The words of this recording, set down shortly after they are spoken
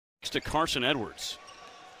To Carson Edwards.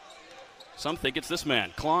 Some think it's this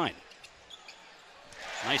man, Klein.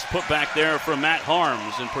 Nice putback there from Matt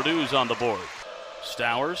Harms, and Purdue's on the board.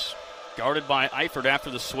 Stowers, guarded by Eifert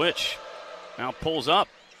after the switch. Now pulls up,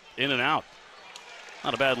 in and out.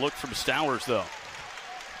 Not a bad look from Stowers, though.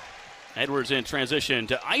 Edwards in transition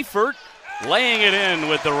to Eifert, laying it in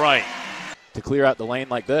with the right. To clear out the lane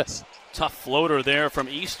like this. Tough floater there from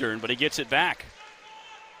Eastern, but he gets it back.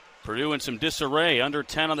 Purdue in some disarray, under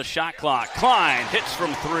 10 on the shot clock. Klein hits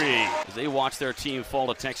from 3. As they watch their team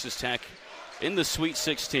fall to Texas Tech in the Sweet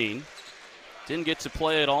 16. Didn't get to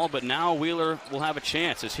play at all, but now Wheeler will have a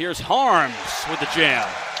chance. As here's Harms with the jam.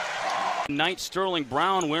 Knight Sterling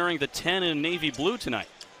Brown wearing the 10 in navy blue tonight.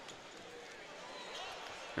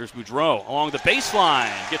 Here's Boudreau along the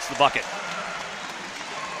baseline, gets the bucket.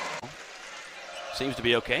 Seems to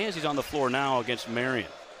be okay as he's on the floor now against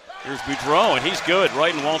Marian. Here's Boudreau, and he's good,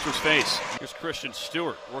 right in Walter's face. Here's Christian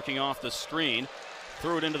Stewart working off the screen.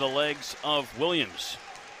 Threw it into the legs of Williams.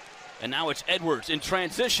 And now it's Edwards in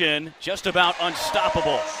transition, just about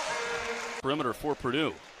unstoppable. Perimeter for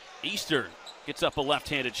Purdue. Eastern gets up a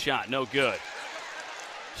left-handed shot, no good.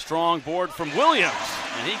 Strong board from Williams,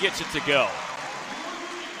 and he gets it to go.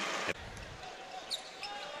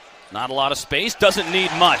 Not a lot of space, doesn't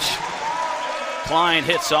need much. Klein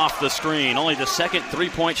hits off the screen. Only the second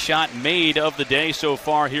three-point shot made of the day so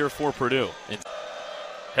far here for Purdue.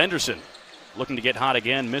 Henderson looking to get hot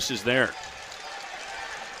again, misses there.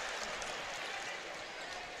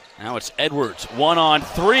 Now it's Edwards,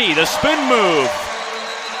 1-on-3, the spin move.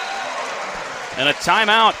 And a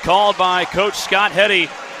timeout called by Coach Scott Heddy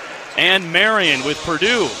and Marian, with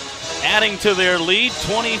Purdue adding to their lead,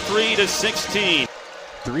 23-16.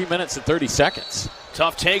 3 minutes and 30 seconds.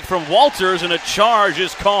 Tough take from Walters, and a charge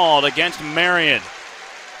is called against Marian.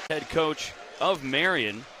 Head coach of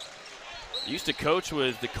Marian used to coach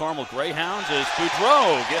with the Carmel Greyhounds, as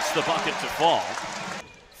Boudreau gets the bucket to fall.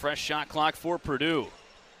 Fresh shot clock for Purdue.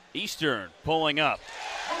 Eastern pulling up,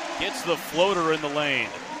 gets the floater in the lane,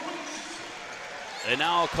 and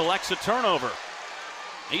now collects a turnover.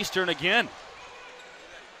 Eastern again.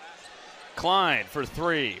 Klein for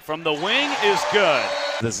 3 from the wing is good.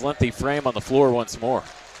 This lengthy frame on the floor once more.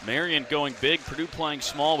 Marian going big, Purdue playing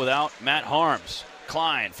small without Matt Harms.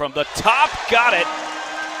 Klein from the top, got it.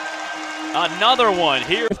 Another one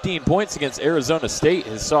here. 15 points against Arizona State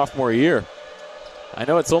his sophomore year. I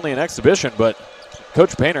know it's only an exhibition, but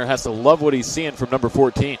Coach Painter has to love what he's seeing from number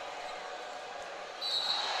 14.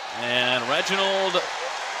 And Reginald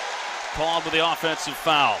called with the offensive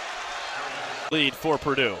foul. Lead for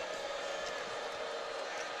Purdue.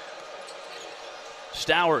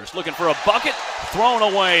 Stowers looking for a bucket, thrown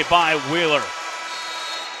away by Wheeler.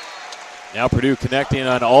 Now Purdue connecting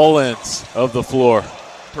on all ends of the floor.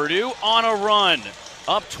 Purdue on a run,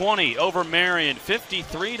 up 20 over Marian,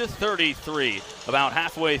 53-33, about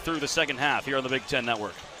halfway through the second half here on the Big Ten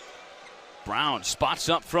Network. Brown spots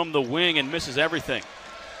up from the wing and misses everything.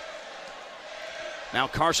 Now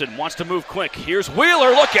Carson wants to move quick. Here's Wheeler,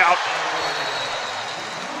 look out.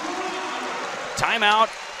 Timeout,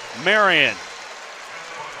 Marian.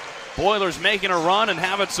 Boilers making a run and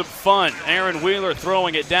having some fun. Aaron Wheeler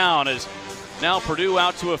throwing it down, as now Purdue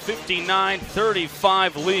out to a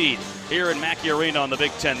 59-35 lead here in Mackey Arena on the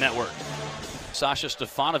Big Ten Network. Sasha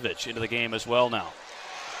Stefanovic into the game as well now.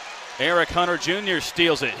 Eric Hunter Jr.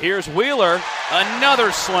 steals it. Here's Wheeler,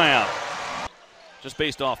 another slam. Just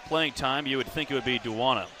based off playing time, you would think it would be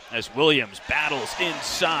Duwana, as Williams battles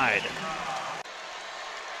inside.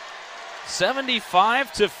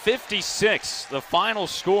 75-56, the final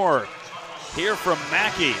score here from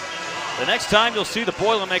Mackey. The next time you'll see the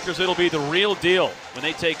Boilermakers, it'll be the real deal when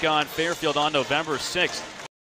they take on Fairfield on November 6th.